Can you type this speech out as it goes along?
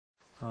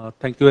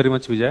Thank you very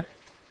much, Vijay.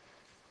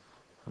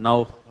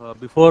 Now,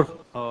 before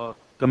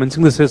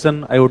commencing the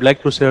session, I would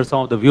like to share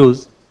some of the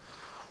views.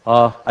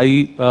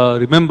 I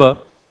remember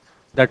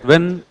that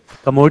when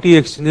commodity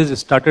exchanges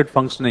started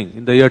functioning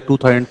in the year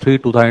 2003,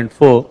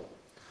 2004,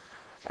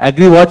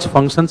 AgriWatch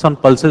functions on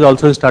pulses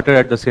also started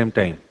at the same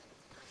time,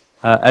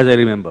 as I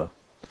remember.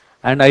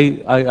 And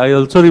I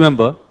also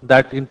remember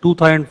that in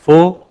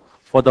 2004,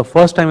 for the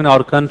first time in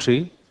our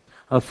country,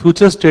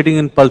 futures trading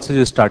in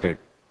pulses started.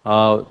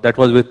 That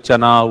was with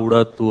chana,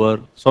 urad,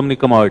 tuar, so many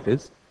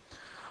commodities,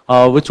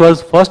 which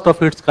was first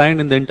of its kind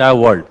in the entire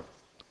world,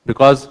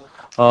 because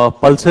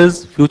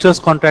pulses futures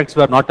contracts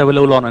were not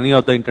available on any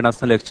of the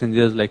international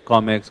exchanges like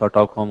COMEX or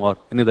TOCOM or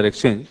any other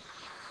exchange.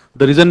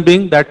 The reason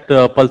being that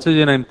pulses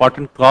is an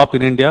important crop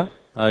in India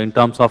in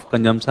terms of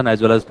consumption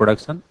as well as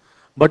production,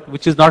 but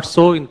which is not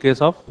so in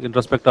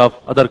respect of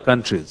other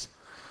countries.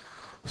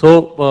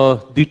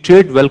 So the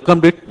trade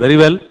welcomed it very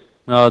well.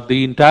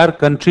 The entire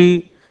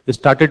country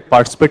started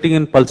participating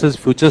in pulses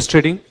futures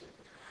trading,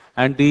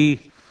 and the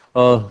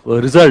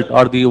result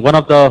or the one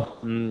of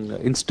the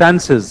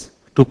instances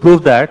to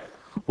prove that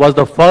was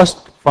the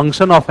first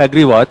function of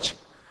AgriWatch,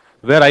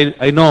 where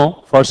I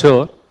know for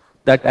sure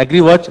that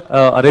AgriWatch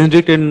arranged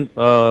it in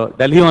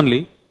Delhi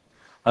only.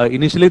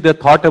 Initially they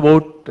thought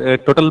about a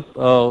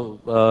total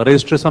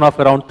registration of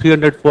around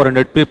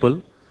 300-400 people,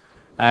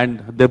 and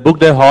they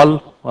booked a hall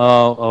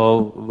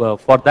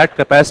for that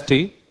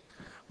capacity.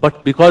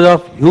 But because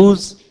of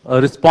huge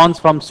response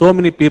from so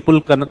many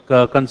people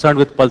concerned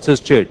with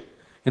pulses trade,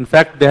 in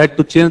fact they had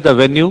to change the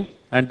venue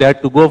and they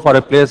had to go for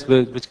a place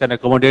which can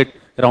accommodate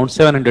around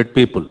 700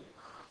 people.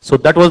 So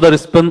that was the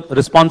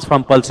response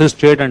from pulses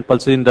trade and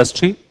pulses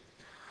industry.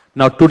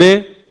 Now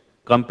today,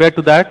 compared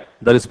to that,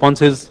 the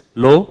response is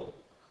low.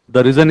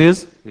 The reason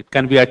is, it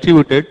can be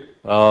attributed,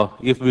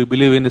 if we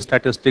believe in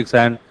statistics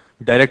and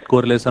direct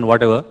correlation,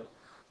 whatever,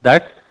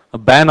 that a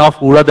ban of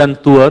urad and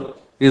tuar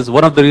is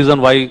one of the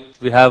reasons why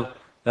we have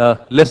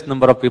less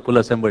number of people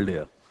assembled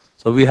here.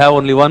 So we have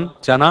only one,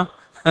 chana.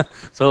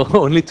 So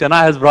only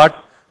chana has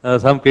brought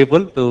some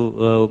people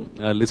to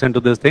listen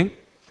to this thing.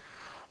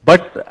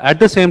 But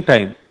at the same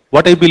time,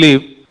 what I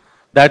believe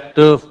that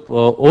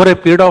over a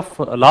period of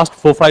last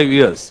 4-5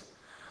 years,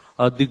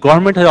 the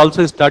government has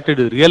also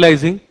started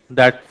realizing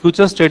that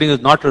futures trading is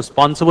not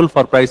responsible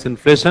for price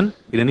inflation.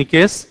 In any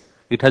case,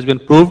 it has been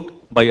proved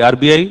by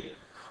RBI.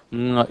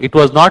 It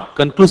was not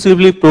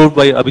conclusively proved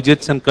by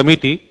Abhijit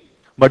committee,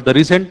 but the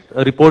recent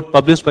report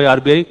published by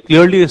RBI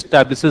clearly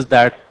establishes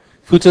that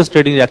futures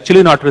trading is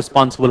actually not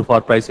responsible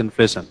for price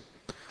inflation.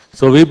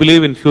 So we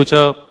believe in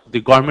future the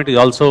government is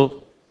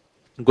also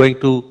going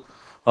to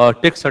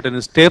take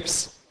certain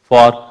steps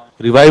for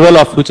revival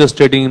of futures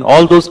trading in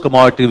all those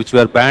commodities which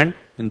were banned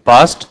in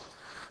past.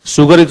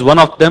 Sugar is one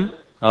of them.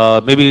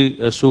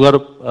 Maybe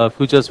sugar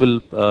futures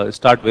will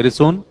start very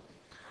soon.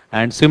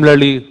 And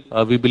similarly,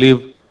 we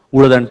believe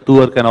urad and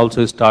tuar can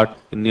also start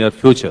in near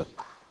future.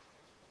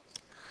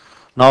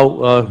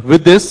 Now,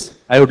 with this,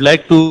 I would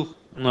like to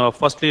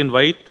firstly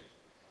invite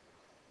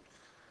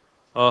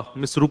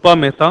Ms. Rupa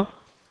Mehta.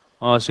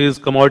 She is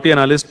commodity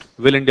analyst,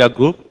 Will India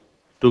Group,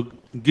 to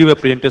give a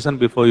presentation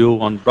before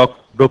you on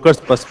brokers'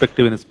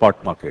 perspective in the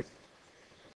spot market.